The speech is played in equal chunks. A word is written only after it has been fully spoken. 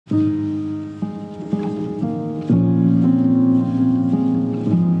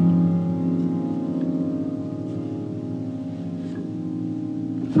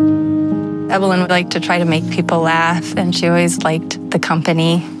Evelyn would like to try to make people laugh, and she always liked the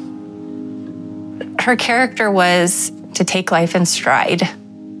company. Her character was to take life in stride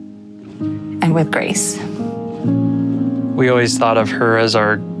and with grace. We always thought of her as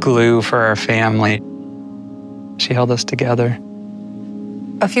our glue for our family. She held us together.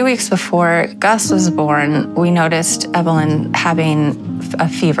 A few weeks before Gus was born, we noticed Evelyn having a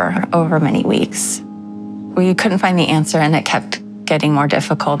fever over many weeks. We couldn't find the answer, and it kept getting more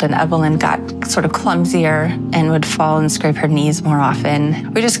difficult, and Evelyn got sort of clumsier and would fall and scrape her knees more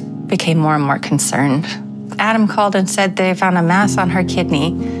often. We just became more and more concerned. Adam called and said they found a mass on her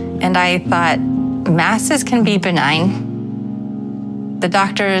kidney, and I thought, masses can be benign. The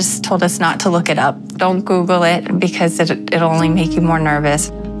doctors told us not to look it up. Don't Google it because it'll only make you more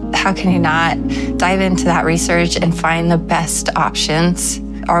nervous. How can you not dive into that research and find the best options?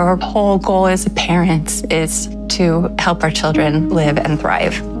 Our whole goal as parents is to help our children live and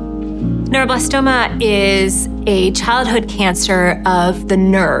thrive. Neuroblastoma is a childhood cancer of the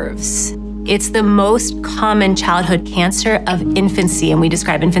nerves. It's the most common childhood cancer of infancy, and we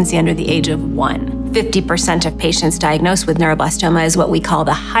describe infancy under the age of 1. 50% of patients diagnosed with neuroblastoma is what we call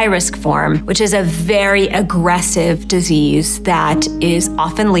the high-risk form, which is a very aggressive disease that is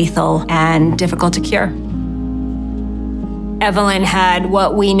often lethal and difficult to cure. Evelyn had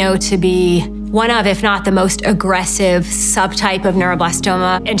what we know to be one of, if not the most aggressive subtype of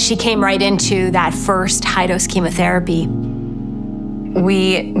neuroblastoma, and she came right into that first high-dose chemotherapy.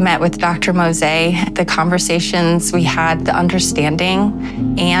 We met with Dr. Mose. The conversations we had, the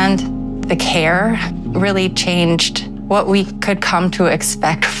understanding, and the care really changed what we could come to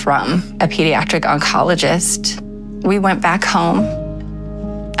expect from a pediatric oncologist. We went back home.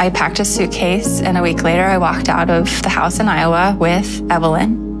 I packed a suitcase, and a week later I walked out of the house in Iowa with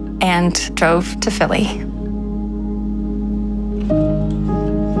Evelyn and drove to Philly.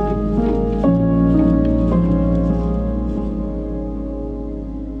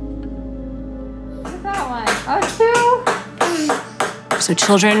 So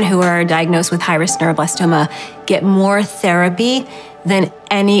children who are diagnosed with high-risk neuroblastoma get more therapy than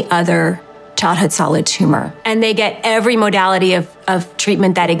any other childhood solid tumor. And they get every modality of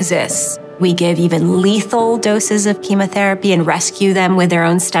treatment that exists. We give even lethal doses of chemotherapy and rescue them with their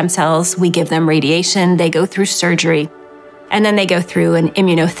own stem cells. We give them radiation. They go through surgery. And then they go through an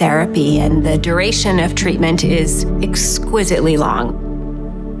immunotherapy. And the duration of treatment is exquisitely long.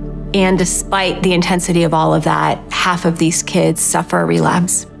 And despite the intensity of all of that, half of these kids suffer a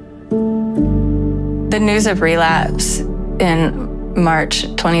relapse. The news of relapse in March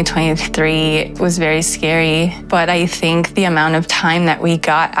 2023 was very scary, but I think the amount of time that we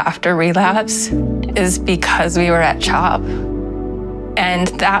got after relapse is because we were at CHOP. And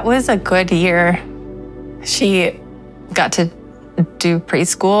that was a good year. She got to do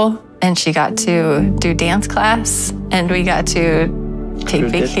preschool, and she got to do dance class, and we got to take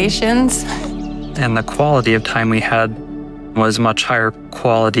vacations. And the quality of time we had was much higher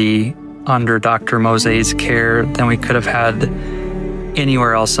quality under Dr. Mose's care than we could have had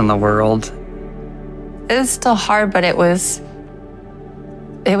anywhere else in the world. It was still hard, but it was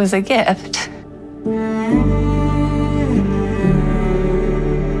a gift.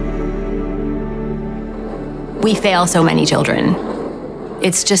 We fail so many children.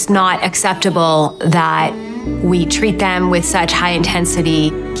 It's just not acceptable that we treat them with such high intensity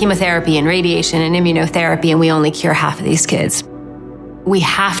chemotherapy and radiation and immunotherapy, and we only cure half of these kids. We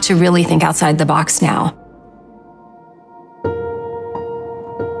have to really think outside the box now.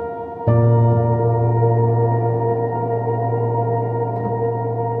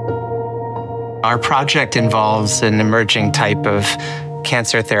 Our project involves an emerging type of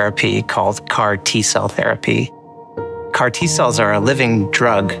cancer therapy called CAR T-cell therapy. CAR T-cells are a living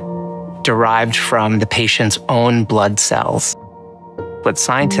drug derived from the patient's own blood cells. What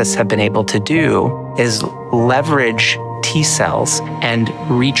scientists have been able to do is leverage T-cells and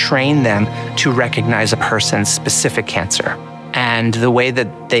retrain them to recognize a person's specific cancer. And the way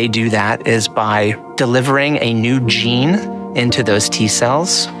that they do that is by delivering a new gene into those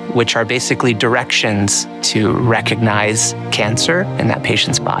T-cells, which are basically directions to recognize cancer in that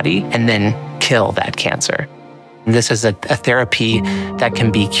patient's body and then kill that cancer. This is a therapy that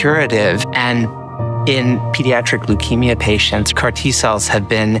can be curative, and in pediatric leukemia patients, CAR T-cells have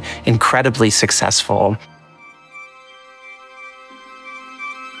been incredibly successful.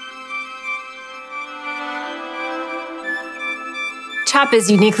 CHOP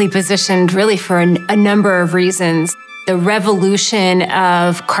is uniquely positioned really for a number of reasons. The revolution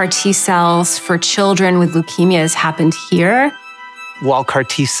of CAR T-cells for children with leukemia has happened here. While CAR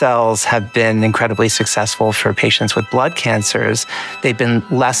T cells have been incredibly successful for patients with blood cancers, they've been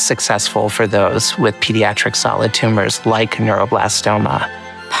less successful for those with pediatric solid tumors like neuroblastoma.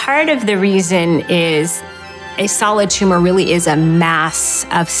 Part of the reason is a solid tumor really is a mass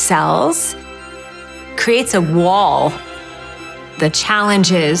of cells, creates a wall. The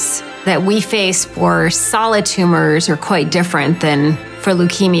challenges that we face for solid tumors are quite different than for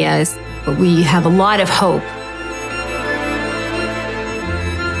leukemias, but we have a lot of hope.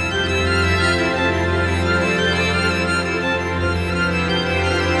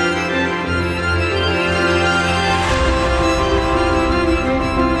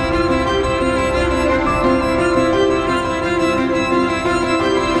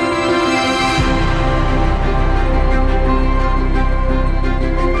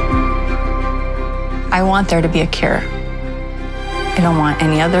 I want there to be a cure. I don't want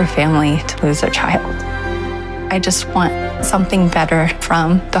any other family to lose a child. I just want something better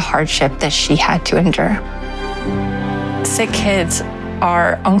from the hardship that she had to endure. Sick kids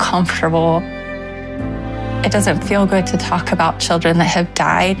are uncomfortable. It doesn't feel good to talk about children that have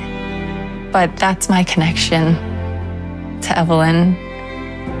died, but that's my connection to Evelyn.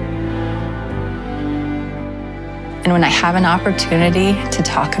 And when I have an opportunity to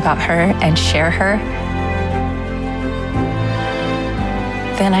talk about her and share her,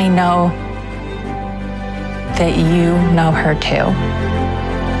 then I know that you know her too.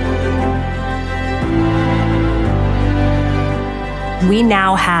 We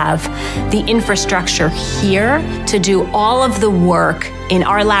now have the infrastructure here to do all of the work in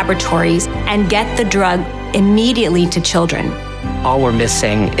our laboratories and get the drug immediately to children. All we're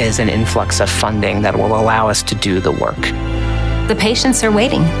missing is an influx of funding that will allow us to do the work. The patients are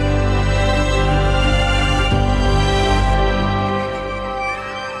waiting.